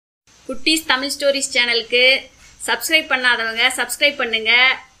குட்டீஸ் தமிழ் ஸ்டோரிஸ் சேனலுக்கு சப்ஸ்கிரைப் பண்ணாதவங்க சப்ஸ்கிரைப் பண்ணுங்க,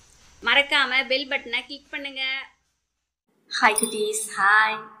 மறக்காம பெல் பட்டனை கிளிக் பண்ணுங்க. ஹாய் குட்டீஸ்,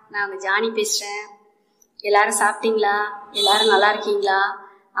 ஹாய். நான் உங்கள் ஜானி பேசுகிறேன். எல்லாரும் சாப்பிட்டீங்களா? எல்லாரும் நல்லா இருக்கீங்களா?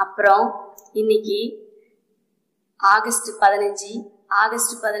 அப்புறம் இன்னைக்கு ஆகஸ்ட் 15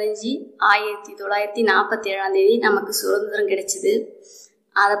 1947 நமக்கு சுதந்திரம் கிடைச்சிது.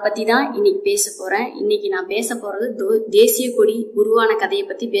 அதை பற்றி தான் இன்னைக்கு பேச போகிறேன். இன்னைக்கு நான் பேச போகிறது தேசிய கொடி உருவான கதையை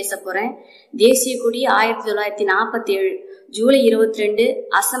பற்றி பேச போகிறேன். தேசிய கொடி 1947 ஜூலை 22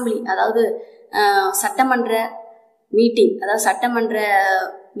 அசம்பிளி, அதாவது சட்டமன்ற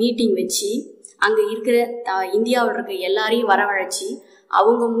மீட்டிங் வச்சு அங்கே இருக்கிற இந்தியாவில் இருக்க எல்லாரையும் வரவழைச்சி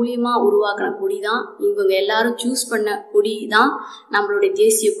அவங்க மூலியமா உருவாக்கின கொடி தான், இவங்க எல்லாரும் சூஸ் பண்ண கொடி தான் நம்மளுடைய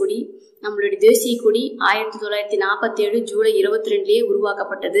தேசிய கொடி. நம்மளுடைய தேசிய கொடி 1947 ஜூலை 22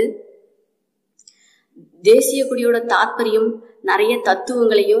 உருவாக்கப்பட்டது. தேசிய கொடியோட தாற்பயம் நிறைய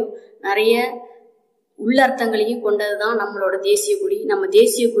தத்துவங்களையும் நிறைய உள்ளர்த்தங்களையும் கொண்டதுதான் நம்மளோட தேசிய கொடி. நம்ம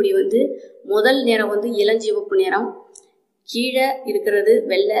தேசிய கொடி முதல் நிறம் இளஞ்சிவப்பு நிறம், கீழே இருக்கிறது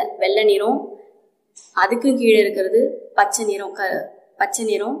வெள்ளை நிறம், அதுக்கும் கீழே இருக்கிறது பச்சை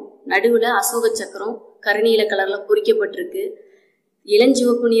நிறம், நடுவுல அசோக சக்கரம் கருநீல கலர்ல பொறிக்கப்பட்டிருக்கு.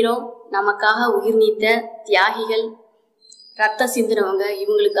 இளஞ்சிவப்பு நிறம் நமக்காக உயிர் நீத்த தியாகிகள், ரத்த சிந்தினவங்க,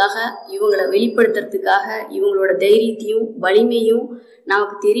 இவங்களை வெளிப்படுத்துறதுக்காக, இவங்களோட தைரியத்தையும் வலிமையும்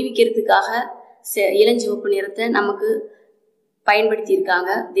நமக்கு தெரிவிக்கிறதுக்காக இளஞ்சிவப்பு நிறத்தை நமக்கு பயன்படுத்தி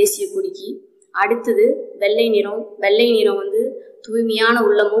இருக்காங்க தேசிய கொடிக்கு. அடுத்தது வெள்ளை நிறம். வெள்ளை நிறம் தூய்மையான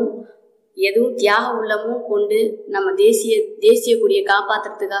உள்ளமும் எதுவும் தியாக உள்ளமும் கொண்டு நம்ம தேசிய கொடியை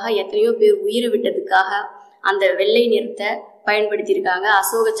காப்பாத்துறதுக்காக எத்தனையோ பேர் உயிரை விட்டதுக்காக அந்த வெள்ளை நிறத்தை பயன்படுத்தி இருக்காங்க.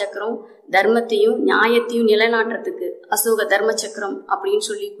 அசோக சக்கரம் தர்மத்தையும் நியாயத்தையும் நிலைநாட்டுறதுக்கு அசோக தர்ம சக்கரம் அப்படின்னு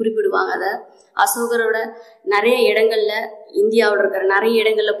சொல்லி குறிப்பிடுவாங்க. அதை அசோகரோட நிறைய இடங்கள்ல, இந்தியாவில் இருக்கிற நிறைய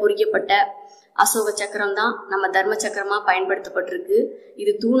இடங்கள்ல பொறிக்கப்பட்ட அசோக சக்கரம் தான் நம்ம தர்ம சக்கரமா பயன்படுத்தப்பட்டிருக்கு.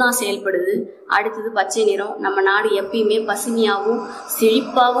 இது தூணா செயல்படுது. அடுத்தது பச்சை நிறம். நம்ம நாடு எப்பயுமே பசுமையாகவும்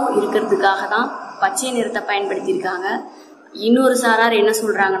செழிப்பாகவும் இருக்கிறதுக்காக தான் பச்சை நிறத்தை பயன்படுத்தி இருக்காங்க. இன்னொரு சாரார் என்ன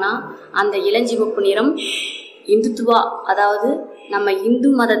சொல்றாங்கன்னா, அந்த இளஞ்சிவப்பு நிறம் இந்துத்துவா, அதாவது நம்ம இந்து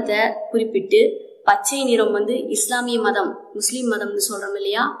மதத்தை குறிப்பிட்டு, பச்சை நிறம் இஸ்லாமிய மதம், முஸ்லீம் மதம்னு சொல்றோம்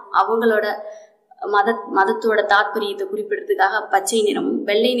இல்லையா, அவங்களோட மதத்தோட தாற்பயத்தை குறிப்பிடுறதுக்காக பச்சை நிறமும்,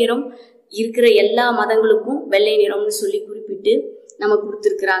 வெள்ளை நிறம் இருக்கிற எல்லா மதங்களுக்கும் வெள்ளை நிறம்னு சொல்லி குறிப்பிட்டு நம்ம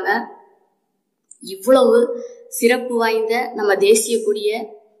கொடுத்துருக்குறாங்க. இவ்வளவு சிறப்பு வாய்ந்த நம்ம தேசிய கொடியை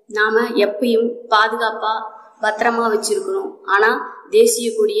நாம எப்பயும் பாதுகாப்பா பத்திரமா வச்சிருக்கணும். ஆனா தேசிய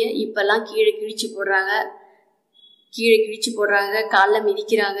கொடியை இப்பெல்லாம் கீழே கிழிச்சு போடுறாங்க, காலில்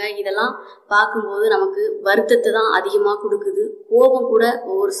மிதிக்கிறாங்க. இதெல்லாம் பார்க்கும்போது நமக்கு வருத்தத்தை தான் அதிகமாக கொடுக்குது. கோபம் கூட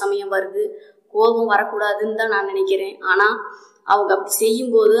ஒவ்வொரு சமயம் வருது. கோபம் வரக்கூடாதுன்னு தான் நான் நினைக்கிறேன். ஆனால் அவங்க அப்படி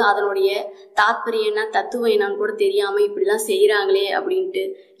செய்யும்போது அதனுடைய தாற்பயம் என்ன, தத்துவம் என்னன்னு கூட தெரியாம இப்படிலாம் செய்யறாங்களே அப்படின்ட்டு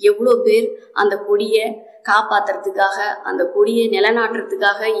எவ்வளோ பேர் அந்த கொடியை காப்பாத்துறதுக்காக, அந்த கொடியை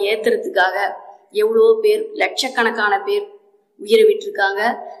நிலைநாட்டுறதுக்காக, ஏத்துறதுக்காக எவ்வளோ பேர், லட்சக்கணக்கான பேர் உயிரை விட்டுருக்காங்க.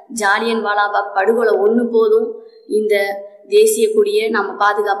 ஜாலியன் வாலாபாக் படுகொலை ஒன்று போதும் இந்த தேசிய கொடியை நம்ம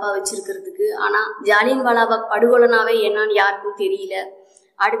பாதுகாப்பா வச்சிருக்கிறதுக்கு. ஆனா ஜாலியன் வாலாபாக் படுகொலைனாவே என்னன்னு யாருக்கும் தெரியல.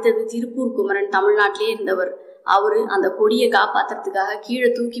 அடுத்தது திருப்பூர் குமரன், தமிழ்நாட்டிலே இருந்தவர். அவரு அந்த கொடியை காப்பாத்துறதுக்காக கீழே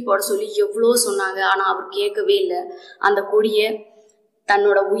தூக்கி போட சொல்லி எவ்வளோ சொன்னாங்க. ஆனா அவர் கேட்கவே இல்லை. அந்த கொடியை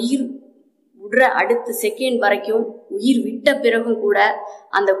தன்னோட உயிர் விடுற அடுத்த செகண்ட் வரைக்கும், உயிர் விட்ட பிறகும் கூட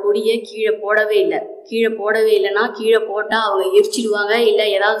அந்த கொடியை கீழே போடவே இல்லைன்னா, கீழே போட்டா அவங்க எரிச்சிடுவாங்க, இல்லை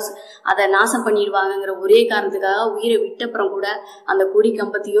ஏதாவது அதை நாசம் பண்ணிடுவாங்கங்கிற ஒரே காரணத்துக்காக உயிரை விட்டப்புறம் கூட அந்த கொடி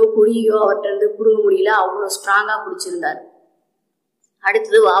கம்பத்தையோ கொடியோ அவர்கிட்ட இருந்து பிடுங்க முடியல. அவ்வளோ ஸ்ட்ராங்கா பிடிச்சிருந்தார்.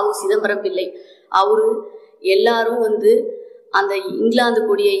 அடுத்தது வாவு சிதம்பரம் பிள்ளை. அவரு எல்லாரும் அந்த இங்கிலாந்து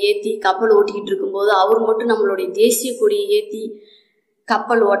கொடியை ஏற்றி கப்பல் ஓட்டிக்கிட்டு இருக்கும்போது அவர் மட்டும் நம்மளுடைய தேசிய கொடியை ஏற்றி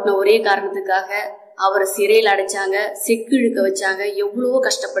கப்பல் ஓட்டின ஒரே காரணத்துக்காக அவரை சிறையில் அடைச்சாங்க, செக்கு இழுக்க வச்சாங்க, எவ்வளவோ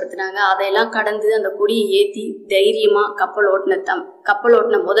கஷ்டப்படுத்தினாங்க. அதையெல்லாம் கடந்து அந்த கொடியை ஏற்றி தைரியமா கப்பல்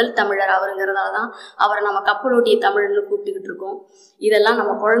ஓட்டின முதல் தமிழர் அவருங்கிறதால தான் அவரை நம்ம கப்பல் ஓட்டிய தமிழர்னு கூப்பிட்டுக்கிட்டு இருக்கோம். இதெல்லாம்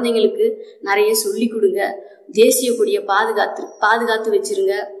நம்ம குழந்தைங்களுக்கு நிறைய சொல்லி கொடுங்க. தேசிய கொடியை பாதுகாத்து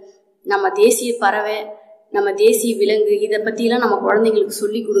வச்சிருங்க. நம்ம தேசிய பறவை, நம்ம தேசிய விலங்கு, இதை பற்றிலாம் நம்ம குழந்தைங்களுக்கு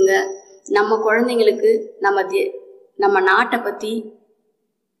சொல்லி கொடுங்க. நம்ம குழந்தைங்களுக்கு நம்ம நாட்டை பற்றி,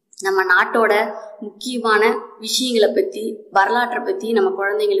 நம்ம நாட்டோட முக்கியமான விஷயங்களை பற்றி, வரலாற்றை பற்றி நம்ம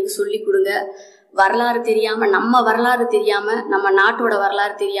குழந்தைங்களுக்கு சொல்லி கொடுங்க. நம்ம வரலாறு தெரியாம, நம்ம நாட்டோட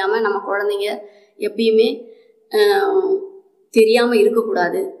வரலாறு தெரியாம நம்ம குழந்தைங்க எப்பயுமே தெரியாம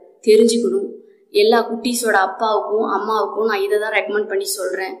இருக்கக்கூடாது, தெரிஞ்சுக்கணும். எல்லா குட்டீஸோட அப்பாவுக்கும் அம்மாவுக்கும் நான் இதை தான் ரெக்கமெண்ட் பண்ணி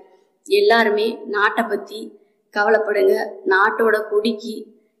சொல்றேன். எல்லாருமே நாட்டை பற்றி கவலைப்படுங்க. நாட்டோட கொடிக்கு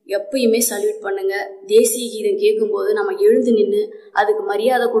எப்பயுமே சல்யூட் பண்ணுங்க. தேசிய கீதம் கேட்கும்போது நம்ம எழுந்து நின்று அதுக்கு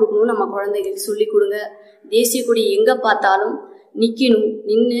மரியாதை கொடுக்கணும். நம்ம குழந்தைகளுக்கு சொல்லி கொடுங்க. தேசிய கொடி எங்க பார்த்தாலும் நிக்கணும்,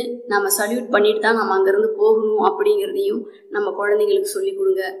 நின்று நம்ம சல்யூட் பண்ணிட்டு தான் நம்ம அங்கிருந்து போகணும் அப்படிங்கிறதையும் நம்ம குழந்தைங்களுக்கு சொல்லி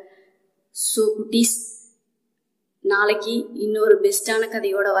கொடுங்க. ஸோ குட்டீஸ், நாளைக்கு இன்னொரு பெஸ்டான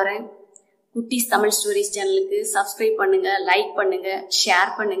கதையோட வரேன். குட்டீஸ் தமிழ் ஸ்டோரிஸ் சேனலுக்கு சப்ஸ்கிரைப் பண்ணுங்க, லைக் பண்ணுங்க,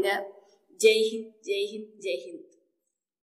 ஷேர் பண்ணுங்க. ஜெய்ஹிந்த், ஜெய்ஹிந்த், ஜெய்ஹிந்த்.